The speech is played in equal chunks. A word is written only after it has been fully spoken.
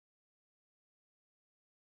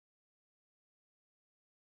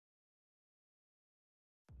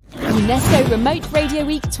UNESCO Remote Radio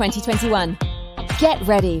Week 2021. Get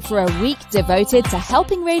ready for a week devoted to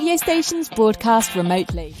helping radio stations broadcast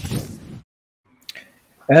remotely.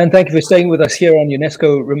 And thank you for staying with us here on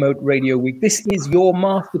UNESCO Remote Radio Week. This is your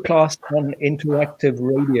masterclass on interactive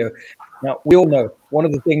radio. Now, we all know one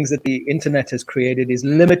of the things that the internet has created is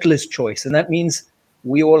limitless choice. And that means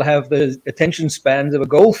we all have the attention spans of a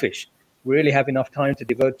goldfish. We really have enough time to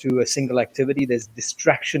devote to a single activity. There's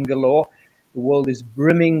distraction galore. The world is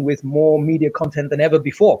brimming with more media content than ever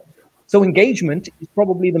before. So engagement is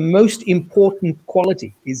probably the most important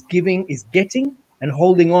quality, is getting and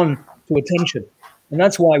holding on to attention. And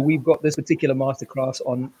that's why we've got this particular masterclass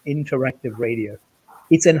on interactive radio.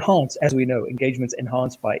 It's enhanced, as we know, engagement's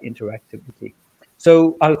enhanced by interactivity.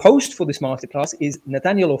 So our host for this masterclass is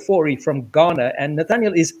Nathaniel Ofori from Ghana. And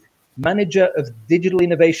Nathaniel is Manager of Digital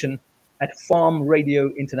Innovation at Farm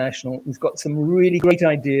Radio International. He's got some really great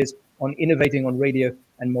ideas on innovating on radio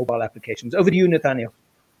and mobile applications. Over to you, Nathaniel.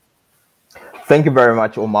 Thank you very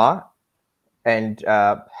much, Omar. And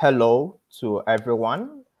hello to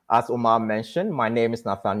everyone. As Omar mentioned, my name is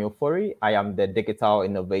Nathaniel Ofori. I am the Digital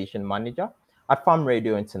Innovation Manager at Farm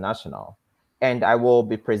Radio International. And I will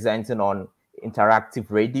be presenting on interactive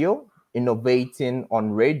radio, innovating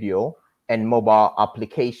on radio, and mobile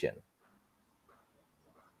application.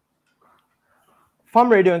 Farm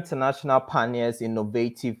Radio International pioneers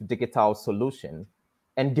innovative digital solutions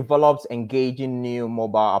and develops engaging new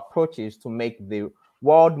mobile approaches to make the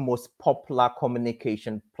world's most popular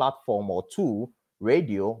communication platform or tool,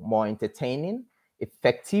 radio, more entertaining,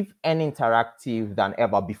 effective, and interactive than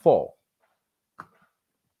ever before.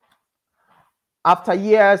 After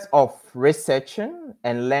years of researching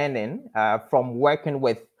and learning from working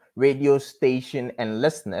with radio station and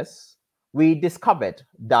listeners, we discovered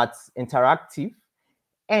that interactive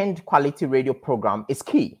and quality radio program is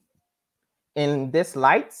key. In this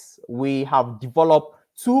light, we have developed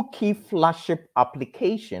two key flagship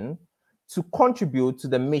applications to contribute to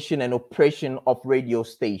the mission and operation of radio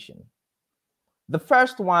station. The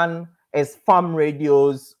first one is Farm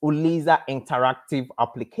Radio's Uliza interactive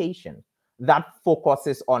application that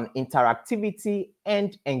focuses on interactivity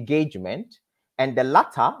and engagement. And the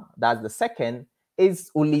latter, that's the second, is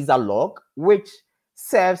Uliza Log, which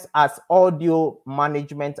serves as audio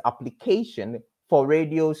management application for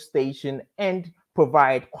radio station and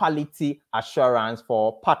provide quality assurance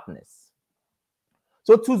for partners.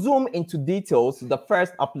 So to zoom into details, the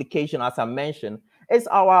first application, as I mentioned, is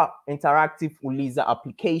our interactive Uliza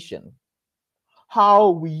application. How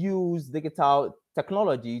we use digital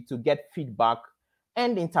technology to get feedback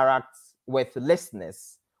and interact with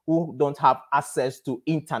listeners who don't have access to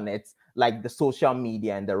internet like the social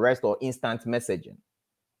media and the rest, or instant messaging.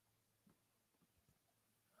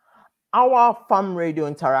 Our Farm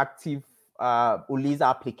Radio Interactive Uliza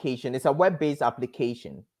application is a web-based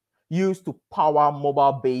application used to power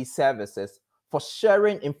mobile-based services for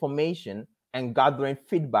sharing information and gathering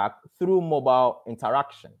feedback through mobile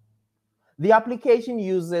interaction. The application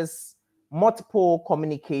uses multiple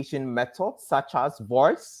communication methods such as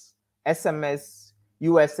voice, SMS,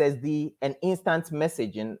 USSD, and instant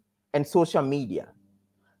messaging and social media.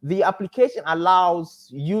 The application allows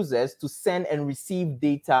users to send and receive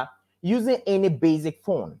data using any basic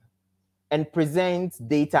phone and presents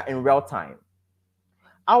data in real time.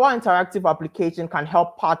 Our interactive application can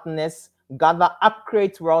help partners gather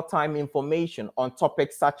accurate real-time information on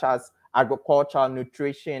topics such as agriculture,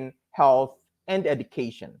 nutrition, health, and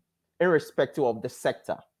education, irrespective of the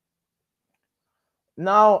sector.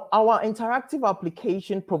 Now, our interactive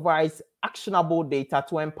application provides actionable data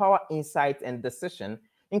to empower insight and decision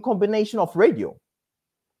in combination of radio.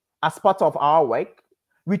 As part of our work,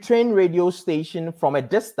 we train radio station from a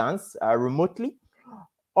distance, remotely,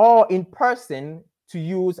 or in person to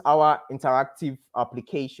use our interactive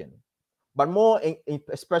application, but more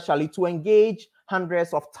especially to engage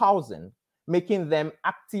hundreds of thousands, making them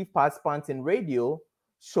active participants in radio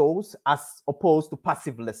shows as opposed to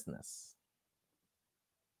passive listeners.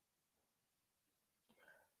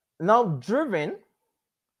 Now, driven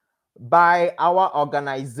by our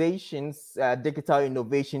organization's digital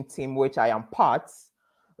innovation team, which I am part,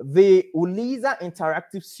 the Uliza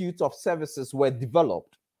interactive suite of services were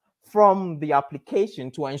developed from the application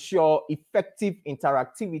to ensure effective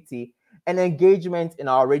interactivity and engagement in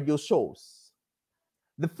our radio shows.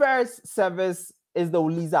 The first service is the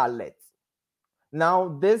Uliza Alert.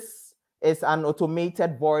 Now, this is an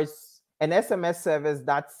automated voice and SMS service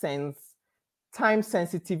that sends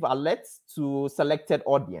time-sensitive alerts to selected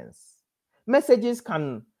audience. Messages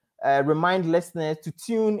can remind listeners to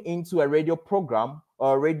tune into a radio program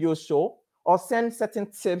or a radio show, or send certain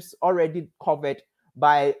tips already covered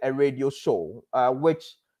by a radio show,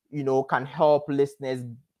 which can help listeners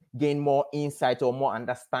gain more insight or more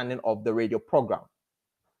understanding of the radio program.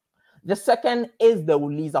 The second is the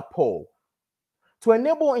Uliza poll. To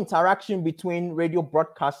enable interaction between radio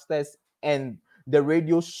broadcasters and the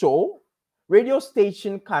radio show, radio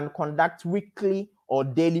station can conduct weekly or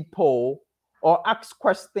daily poll or ask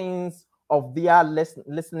questions of their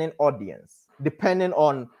listening audience. Depending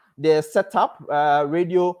on the setup,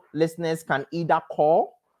 radio listeners can either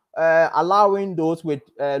call, allowing those with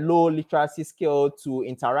low literacy skill to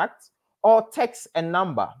interact, or text a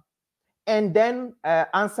number and then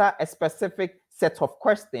answer a specific set of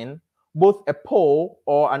questions, both a poll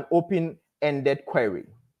or an open-ended query.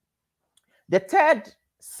 The third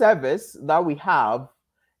service that we have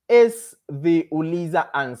is the Uliza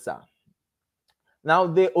answer. Now,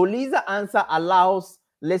 the Uliza answer allows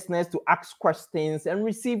listeners to ask questions and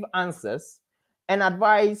receive answers and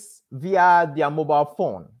advice via their mobile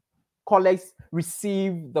phone. Callers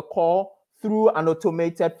receive the call through an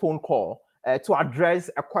automated phone call to address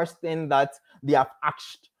a question that they have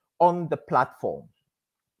asked on the platform.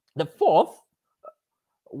 The fourth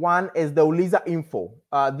one is the Uliza info.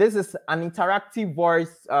 This is an interactive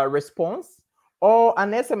voice response or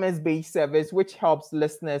an SMS-based service which helps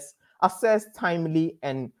listeners access timely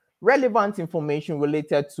and relevant information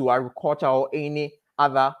related to agriculture or any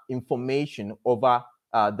other information over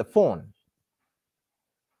the phone.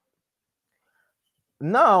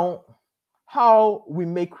 Now, how we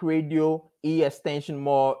make radio e-extension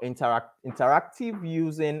more interactive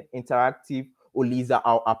using interactive Uliza,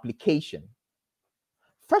 our application.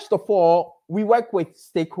 First of all, we work with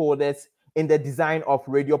stakeholders in the design of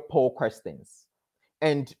radio poll questions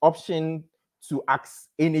and option to ask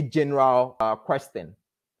any general question.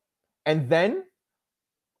 And then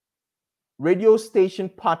radio station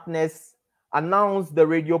partners announce the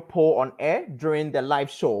radio poll on air during the live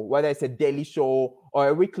show, whether it's a daily show or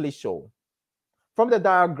a weekly show. From the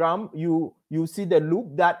diagram, you see the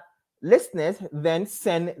loop that listeners then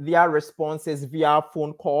send their responses via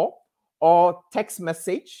phone call or text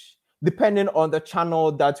message, depending on the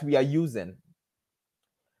channel that we are using.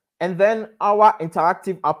 And then our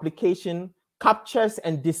interactive application captures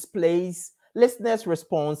and displays listeners'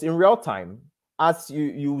 response in real time as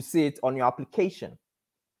you see it on your application.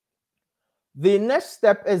 The next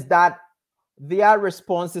step is that their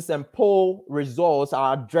responses and poll results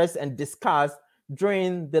are addressed and discussed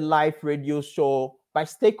during the live radio show by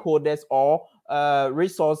stakeholders or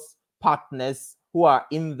resource partners who are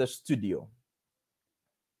in the studio.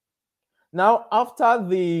 Now, after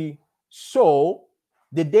the show,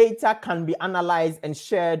 the data can be analyzed and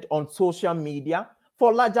shared on social media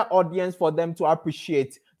for a larger audience, for them to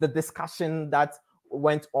appreciate the discussion that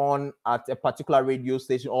went on at a particular radio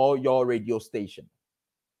station or your radio station.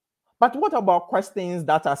 But what about questions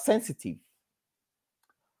that are sensitive?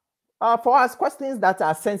 For us, questions that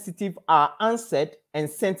are sensitive are answered and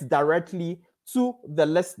sent directly to the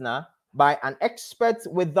listener by an expert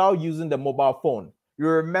without using the mobile phone. You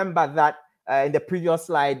remember that in the previous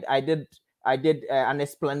slide, I did an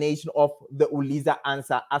explanation of the Uliza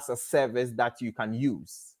answer as a service that you can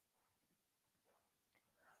use.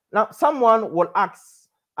 Now, someone will ask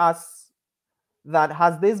us that,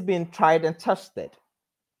 has this been tried and tested?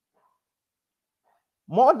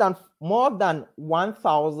 More than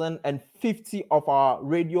 1,050 of our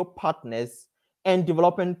radio partners and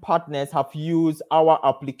development partners have used our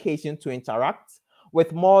application to interact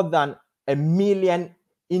with more than 1 million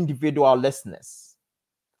individual listeners.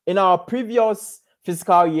 In our previous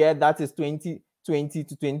fiscal year, that is 2020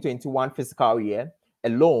 to 2021 fiscal year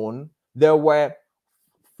alone, there were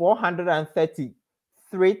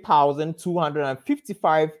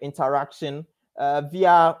 433,255 interaction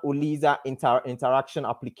via Uliza interaction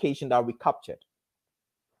application that we captured.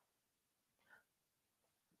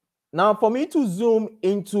 Now, for me to zoom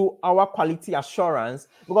into our quality assurance,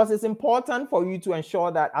 because it's important for you to ensure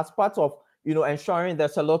that as part of ensuring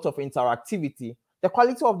there's a lot of interactivity, the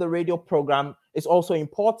quality of the radio program is also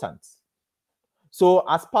important. So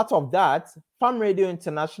as part of that, Farm Radio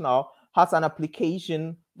International has an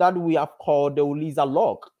application that we have called the Uliza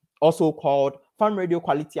Log, also called Farm Radio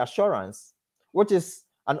Quality Assurance, which is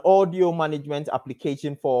an audio management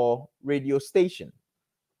application for radio station.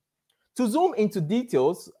 To zoom into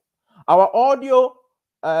details, our audio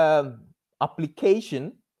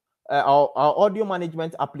application, our audio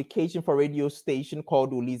management application for radio station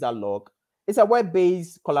called Uliza Log, is a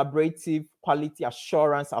web-based collaborative quality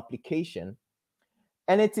assurance application,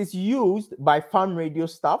 and it is used by farm radio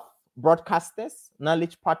staff, broadcasters,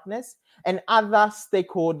 knowledge partners, and other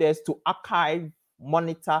stakeholders to archive,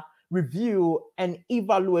 monitor, review, and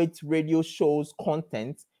evaluate radio shows'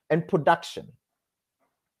 content and production.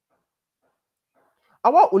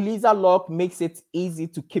 Our Uliza log makes it easy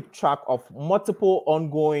to keep track of multiple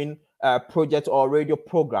ongoing projects or radio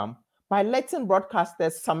program by letting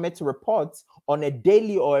broadcasters submit reports on a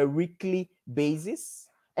daily or a weekly basis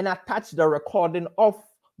and attach the recording of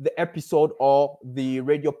the episode or the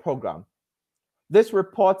radio program. These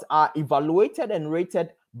reports are evaluated and rated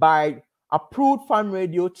by approved farm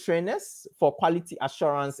radio trainers for quality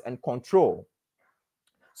assurance and control.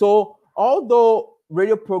 So although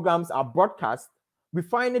radio programs are broadcast, we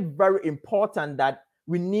find it very important that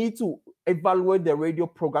we need to evaluate the radio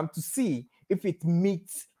program to see if it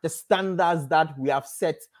meets the standards that we have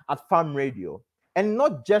set at farm radio. And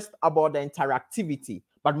not just about the interactivity,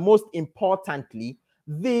 but most importantly,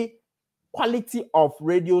 the quality of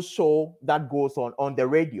radio show that goes on the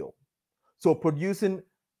radio. So producing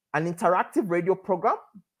an interactive radio program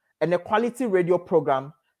and a quality radio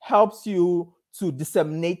program helps you to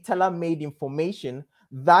disseminate tailor-made information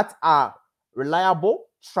that are reliable,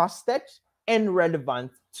 trusted, and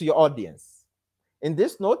relevant to your audience. In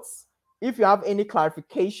these notes, if you have any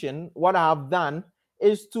clarification, what I have done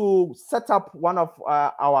is to set up one of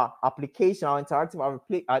our application, our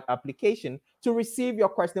interactive application, to receive your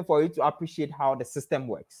question for you to appreciate how the system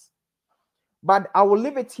works. But I will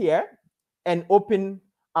leave it here and open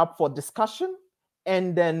up for discussion,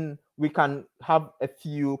 and then we can have a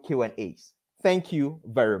few Q&As. Thank you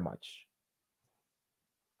very much.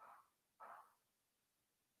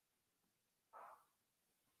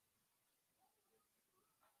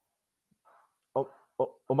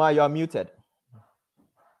 Omar, you are muted.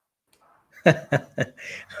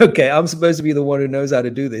 Okay, I'm supposed to be the one who knows how to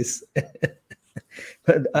do this.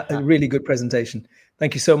 But a really good presentation.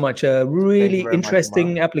 Thank you so much. A really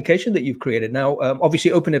interesting application that you've created. Now,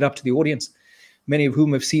 obviously, open it up to the audience, many of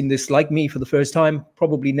whom have seen this, like me, for the first time,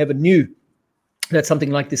 probably never knew that something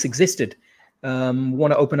like this existed.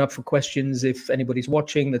 Want to open up for questions if anybody's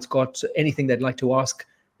watching that's got anything they'd like to ask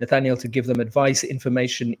Nathaniel to give them advice,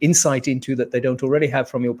 information, insight into that they don't already have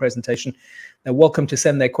from your presentation. They're welcome to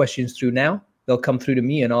send their questions through now. They'll come through to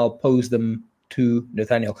me and I'll pose them to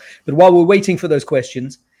Nathaniel. But while we're waiting for those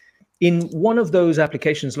questions, in one of those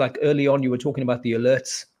applications, like early on, you were talking about the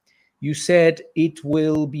alerts. You said it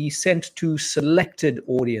will be sent to selected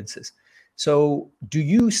audiences. So do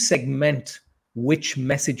you segment which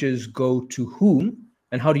messages go to whom,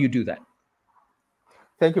 and how do you do that?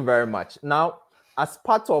 Thank you very much. Now, as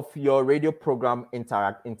part of your radio program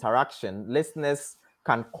interaction, listeners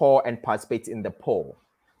can call and participate in the poll.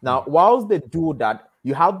 Now, whilst they do that,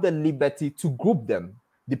 you have the liberty to group them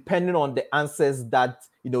depending on the answers that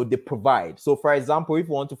they provide. So, for example, if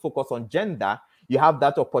you want to focus on gender, you have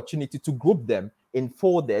that opportunity to group them in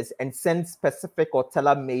folders and send specific or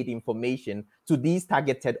tailor-made information to these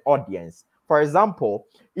targeted audience. For example,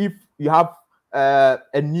 if you have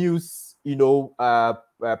a news,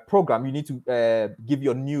 program, you need to give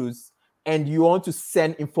your news, and you want to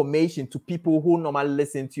send information to people who normally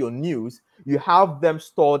listen to your news, you have them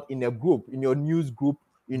stored in a group, in your news group,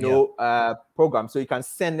 program. So you can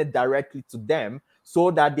send it directly to them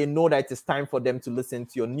so that they know that it's time for them to listen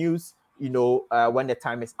to your news, when the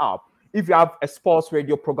time is up. If you have a sports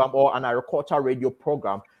radio program or an agricultural radio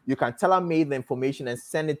program, you can tailor-made the information and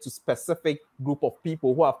send it to specific group of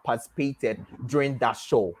people who have participated during that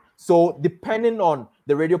show. So depending on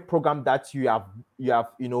the radio program that you have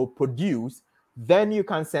produced, then you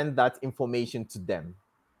can send that information to them.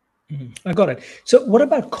 I got it. So what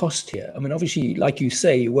about cost here? I mean, obviously, like you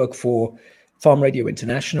say, you work for Farm Radio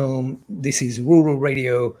International. This is rural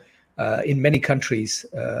radio in many countries,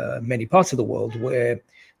 many parts of the world, where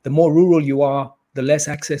the more rural you are, the less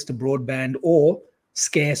access to broadband or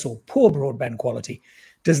scarce or poor broadband quality.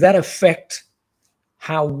 Does that affect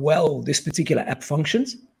how well this particular app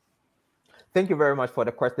functions? Thank you very much for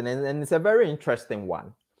the question. And it's a very interesting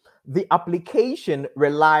one. The application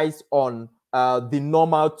relies on the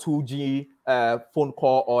normal 2G phone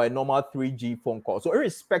call or a normal 3G phone call. So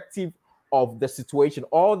irrespective of the situation,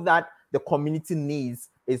 all that the community needs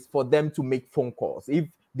is for them to make phone calls. If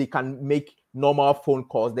they can make normal phone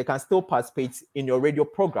calls, they can still participate in your radio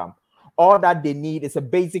program. All that they need is a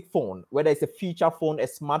basic phone, whether it's a feature phone, a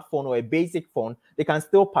smartphone, or a basic phone. They can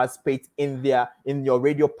still participate in your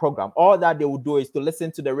radio program. All that they will do is to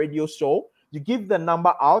listen to the radio show. You give the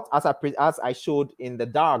number out as I showed in the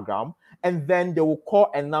diagram, and then they will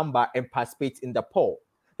call a number and participate in the poll.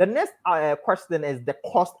 The next question is the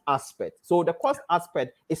cost aspect. So the cost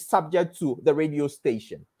aspect is subject to the radio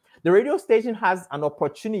station. The radio station has an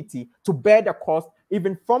opportunity to bear the cost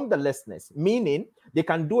even from the listeners, meaning they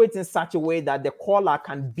can do it in such a way that the caller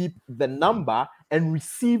can beep the number and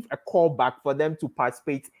receive a call back for them to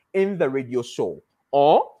participate in the radio show.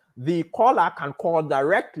 Or the caller can call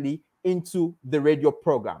directly into the radio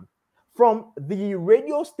program. From the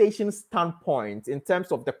radio station standpoint, in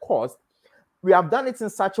terms of the cost, we have done it in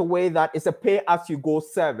such a way that it's a pay-as-you-go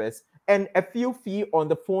service and a few fee on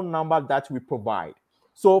the phone number that we provide.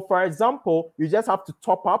 So, for example, you just have to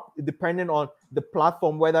top up depending on the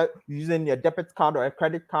platform, whether you're using your debit card or a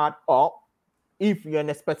credit card, or if you're in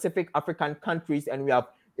a specific African countries and we have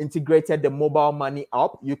integrated the mobile money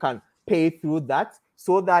app, you can pay through that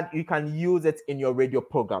so that you can use it in your radio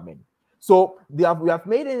programming. So we have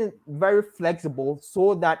made it very flexible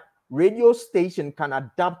so that radio station can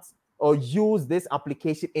adapt or use this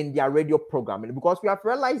application in their radio programming, because we have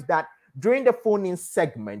realized that during the phone-in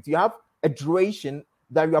segment, you have a duration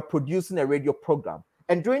that you are producing a radio program.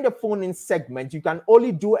 And during the phone-in segment, you can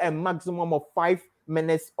only do a maximum of 5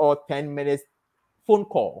 minutes or 10 minutes phone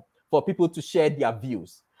call for people to share their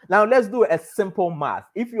views. Now, let's do a simple math.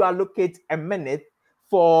 If you allocate a minute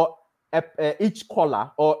for each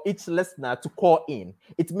caller or each listener to call in,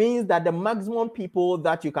 it means that the maximum people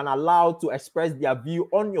that you can allow to express their view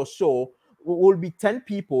on your show will be 10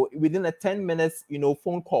 people within a 10 minutes,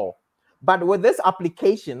 phone call. But with this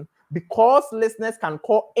application, because listeners can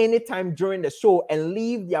call anytime during the show and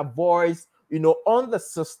leave their voice, on the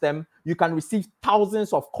system, you can receive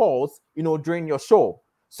thousands of calls, during your show.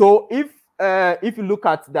 So if you look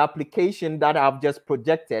at the application that I've just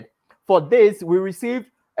projected, for this, we received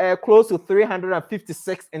close to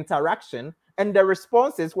 356 interaction, and the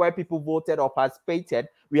responses where people voted or participated,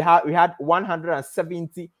 we had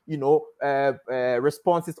 170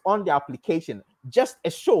 responses on the application. Just a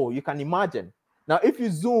show, you can imagine. Now if you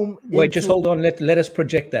zoom just hold on, let us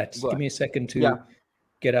project that. Give me a second to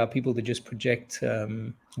get our people to just project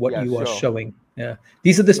what you are showing.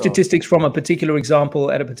 These are the statistics from a particular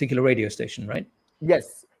example at a particular radio station, right?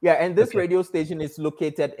 Yes. And this radio station is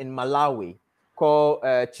located in Malawi, called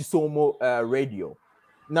Chisomo Radio.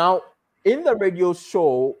 Now, in the radio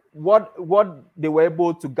show, what they were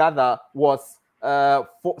able to gather was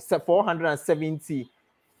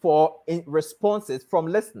 474 responses from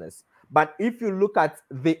listeners. But if you look at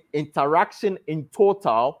the interaction in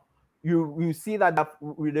total, you see that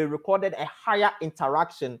they recorded a higher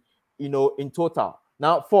interaction, in total.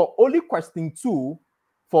 Now, for only question 2,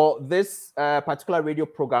 for this particular radio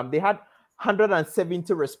program, they had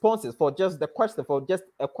 170 responses for just a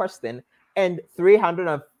question, and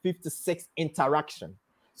 356 interaction.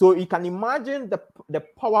 So you can imagine the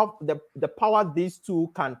power these two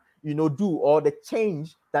can do, or the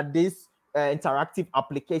change that this interactive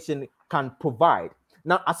application can provide.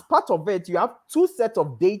 Now, as part of it, you have 2 sets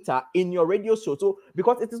of data in your radio show. So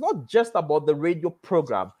because it is not just about the radio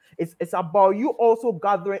program, it's about you also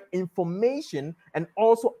gathering information and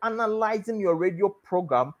also analyzing your radio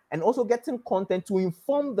program and also getting content to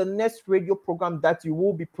inform the next radio program that you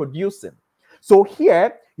will be producing. So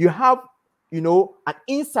here you have, an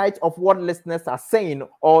insight of what listeners are saying,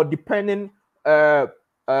 or depending if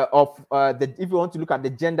you want to look at the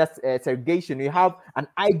gender segregation, you have an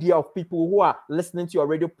idea of people who are listening to your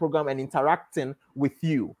radio program and interacting with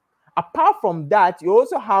you. Apart from that, you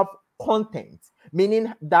also have content,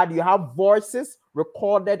 meaning that you have voices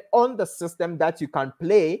recorded on the system that you can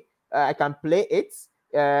play. I can play it,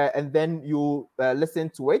 and then you listen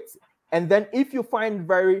to it. And then if you find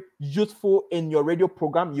very useful in your radio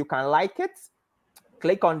program, you can like it.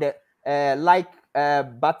 Click on the like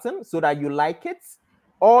button so that you like it.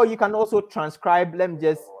 Or you can also transcribe. Let me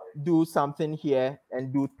just do something here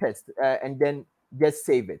and do test, and then just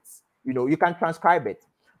save it. You can transcribe it.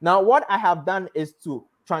 Now, what I have done is to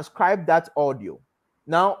transcribe that audio.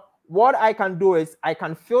 Now, what I can do is I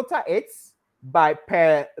can filter it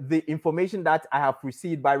per the information that I have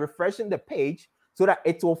received by refreshing the page, so that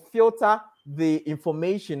it will filter the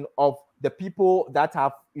information of the people that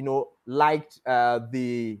have, liked a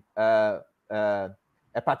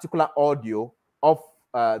particular audio of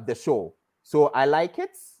the show. So I like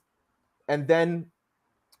it, and then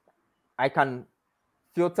I can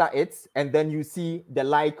filter it, and then you see the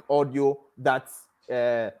like audio that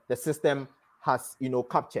the system has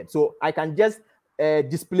captured. So I can just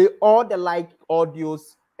display all the like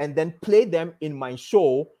audios and then play them in my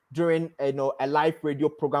show during a live radio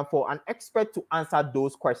program for an expert to answer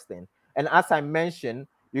those questions. And as I mentioned,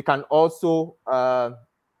 you can also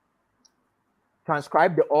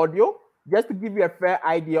transcribe the audio just to give you a fair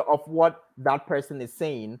idea of what that person is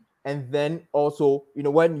saying. And then also,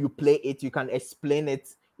 when you play it, you can explain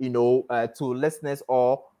it, to listeners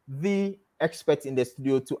or the experts in the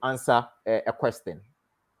studio to answer a question.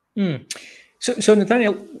 So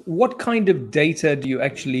Nathaniel, what kind of data do you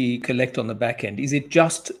actually collect on the back end? Is it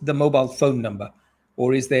just the mobile phone number,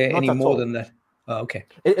 or is there Not any at more all. than that? Oh, okay.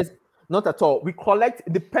 It's not at all. We collect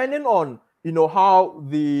depending on how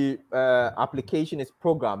the application is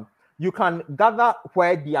programmed. You can gather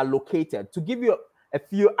where they are located. To give you a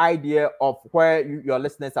few idea of where your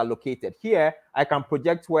listeners are located. Here, I can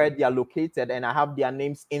project where they are located, and I have their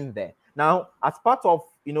names in there. Now, as part of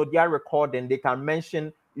their recording, they can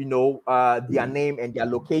mention their name and their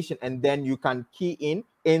location, and then you can key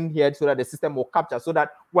in here so that the system will capture, so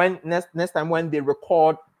that when next time when they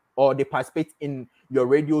record or they participate in your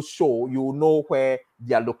radio show, you will know where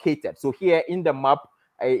they are located. So here in the map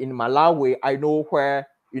in Malawi, I know where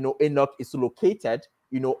Enoch is located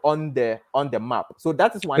on the map. So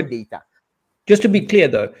that is one data. Just to be clear,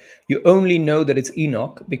 though, you only know that it's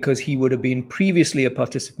Enoch because he would have been previously a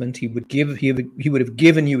participant. He would have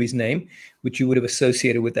given you his name, which you would have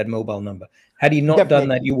associated with that mobile number. Had he not done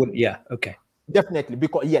that, you would. Yeah. Okay. Definitely,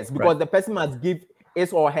 because the person must give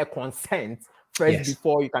his or her consent first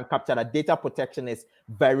before you can capture that. Data protection is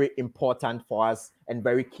very important for us and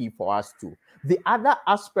very key for us too. The other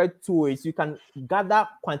aspect too is you can gather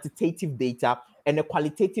quantitative data and the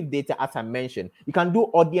qualitative data, as I mentioned. You can do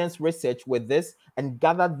audience research with this and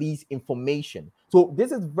gather these information. So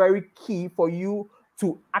this is very key for you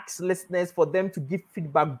to ask listeners, for them to give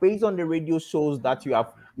feedback based on the radio shows that you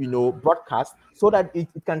have broadcast, so that it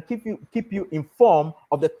can keep you informed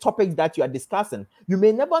of the topics that you are discussing. You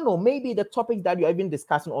may never know, maybe the topic that you're even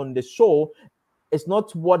discussing on the show is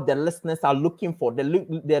not what the listeners are looking for. The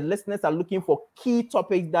listeners are looking for key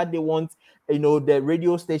topics that they want the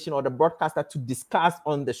radio station or the broadcaster to discuss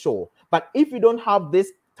on the show. But if you don't have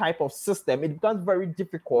this type of system, it becomes very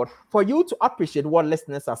difficult for you to appreciate what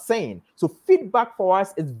listeners are saying. So feedback for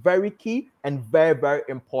us is very key and very, very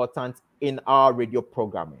important in our radio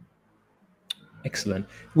programming. Excellent.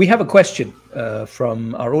 We have a question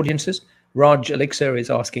from our audiences. Raj Elixir is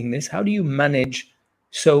asking this: how do you manage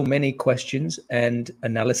so many questions and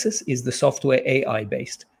analysis? Is the software AI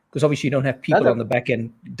based? Because obviously you don't have people on the back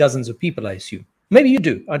end, dozens of people, I assume. Maybe you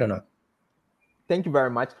do. I don't know. Thank you very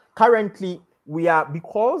much. Currently,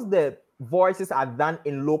 because the voices are done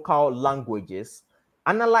in local languages,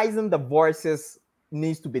 analyzing the voices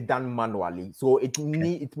needs to be done manually. So it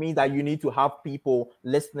means that you need to have people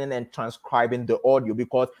listening and transcribing the audio,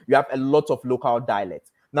 because you have a lot of local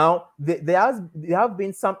dialects. Now, there have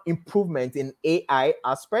been some improvement in AI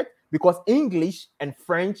aspect, because English and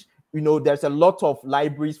French, there's a lot of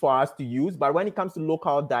libraries for us to use. But when it comes to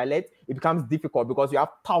local dialect, it becomes difficult because you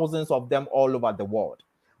have thousands of them all over the world.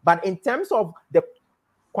 But in terms of the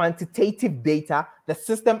quantitative data, the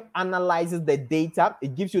system analyzes the data.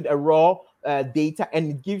 It gives you the raw data, and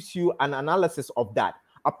it gives you an analysis of that.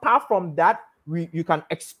 Apart from that, you can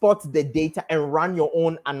export the data and run your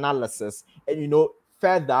own analysis, and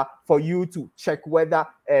further for you to check whether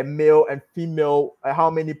male and female, how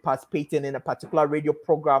many participated in a particular radio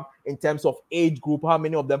program in terms of age group, how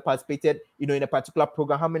many of them participated, in a particular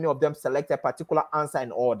program, how many of them select a particular answer,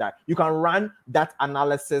 and all that. You can run that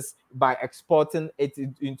analysis by exporting it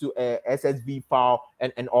into a SSV file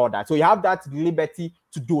and all that. So you have that liberty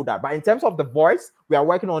to do that. But in terms of the voice, we are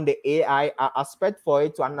working on the AI aspect for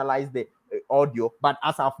it to analyze the audio. But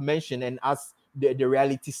as I've mentioned, and as the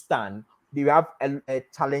reality stand, we have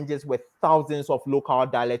challenges with thousands of local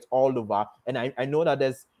dialects all over, and I know that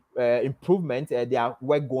there's improvement. There are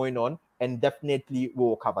work going on, and definitely we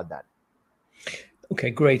will cover that.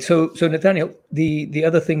 Okay, great. So Nathaniel, the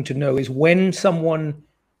other thing to know is when someone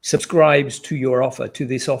subscribes to your offer, to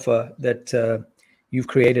this offer that you've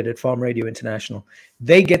created at Farm Radio International,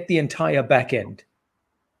 they get the entire back end,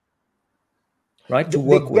 right? To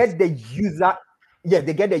work with. They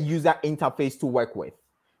get the user interface to work with.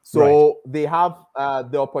 So they have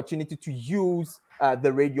the opportunity to use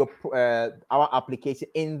the radio, our application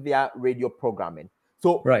in their radio programming.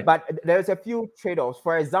 So, but there's a few trade-offs.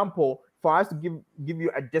 For example, for us to give you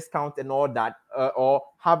a discount and all that, or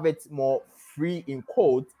have it more free in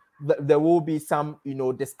quote, there will be some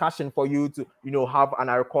discussion for you to have an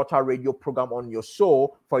agricultural radio program on your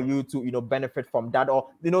show for you to benefit from that, or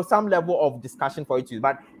some level of discussion for you to use.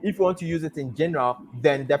 But if you want to use it in general,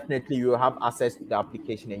 then definitely you will have access to the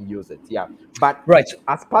application and use it. But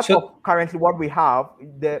as part of currently what we have,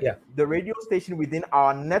 the radio station within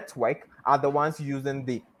our network are the ones using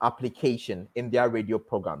the application in their radio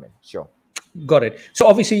programming. Sure. Got it. So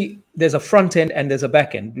obviously there's a front end and there's a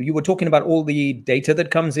back end. You were talking about all the data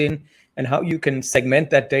that comes in and how you can segment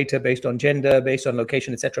that data based on gender, based on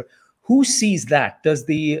location, etc. Who sees that? Does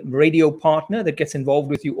the radio partner that gets involved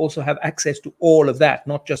with you also have access to all of that,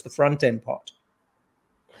 not just the front end part?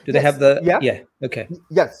 Do they have the? Yeah. Okay.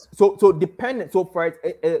 Yes. So dependent. So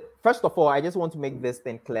first of all, I just want to make this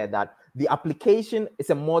thing clear that the application is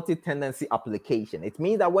a multi-tenancy application. It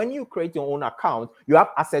means that when you create your own account, you have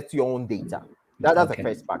access to your own data. That's the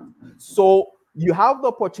first part. So you have the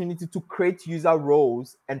opportunity to create user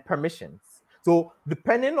roles and permissions. So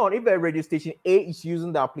depending on if a radio station A is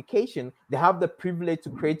using the application, they have the privilege to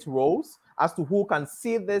create roles as to who can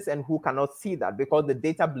see this and who cannot see that, because the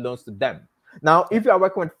data belongs to them. Now, if you are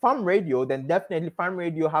working with farm radio, then definitely farm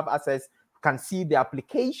radio have access, can see the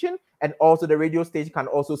application, and also the radio station can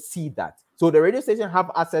also see that. So the radio station have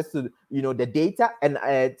access to the data, and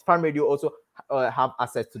farm radio also have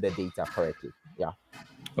access to the data correctly. Yeah.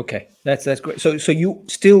 Okay, that's great. So you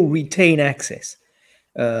still retain access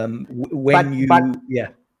But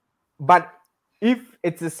if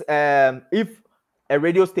it is if a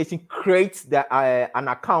radio station creates an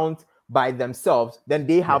account by themselves, then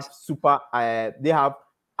they have they have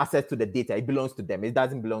access to the data. It belongs to them. It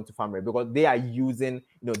doesn't belong to farm radio because they are using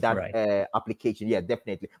that application. Yeah,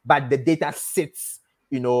 definitely. But the data sits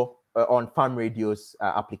on farm radio's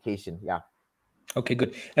application. Yeah. Okay,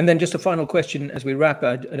 good. And then just a final question as we wrap.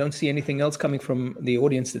 I don't see anything else coming from the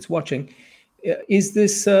audience that's watching. Is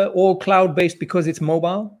this all cloud-based because it's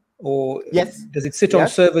mobile? Or yes, does it sit on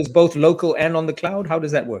servers both local and on the cloud? How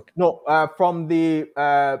does that work? No, from the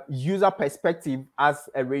user perspective, as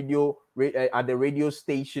a radio at the radio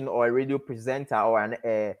station or a radio presenter or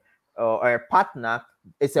a partner,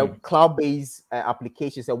 it's a cloud-based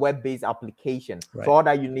application. It's a web-based application. Right. So all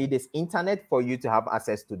that you need is internet for you to have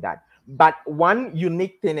access to that. But one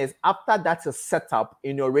unique thing is, after that's a setup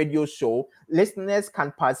in your radio show, listeners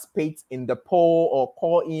can participate in the poll or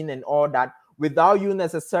call in and all that without you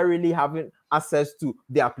necessarily having access to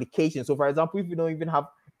the application. So for example, if you don't even have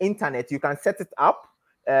internet, you can set it up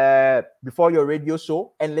before your radio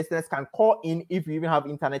show, and listeners can call in. If you even have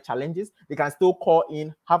internet challenges, they can still call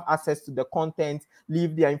in, have access to the content,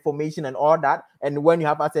 leave their information and all that. And when you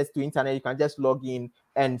have access to internet, you can just log in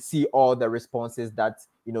and see all the responses that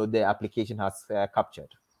the application has captured.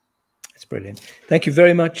 That's brilliant. Thank you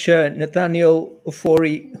very much, Nathaniel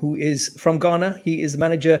Ofori, who is from Ghana. He is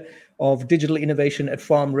manager of digital innovation at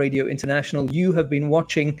Farm Radio International. You have been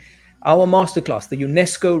watching our masterclass, the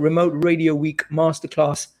UNESCO Remote Radio Week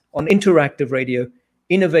masterclass on interactive radio,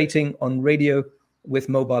 innovating on radio with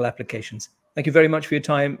mobile applications. Thank you very much for your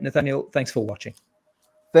time, Nathaniel. Thanks for watching.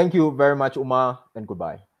 Thank you very much, Umar, and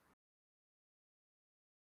goodbye.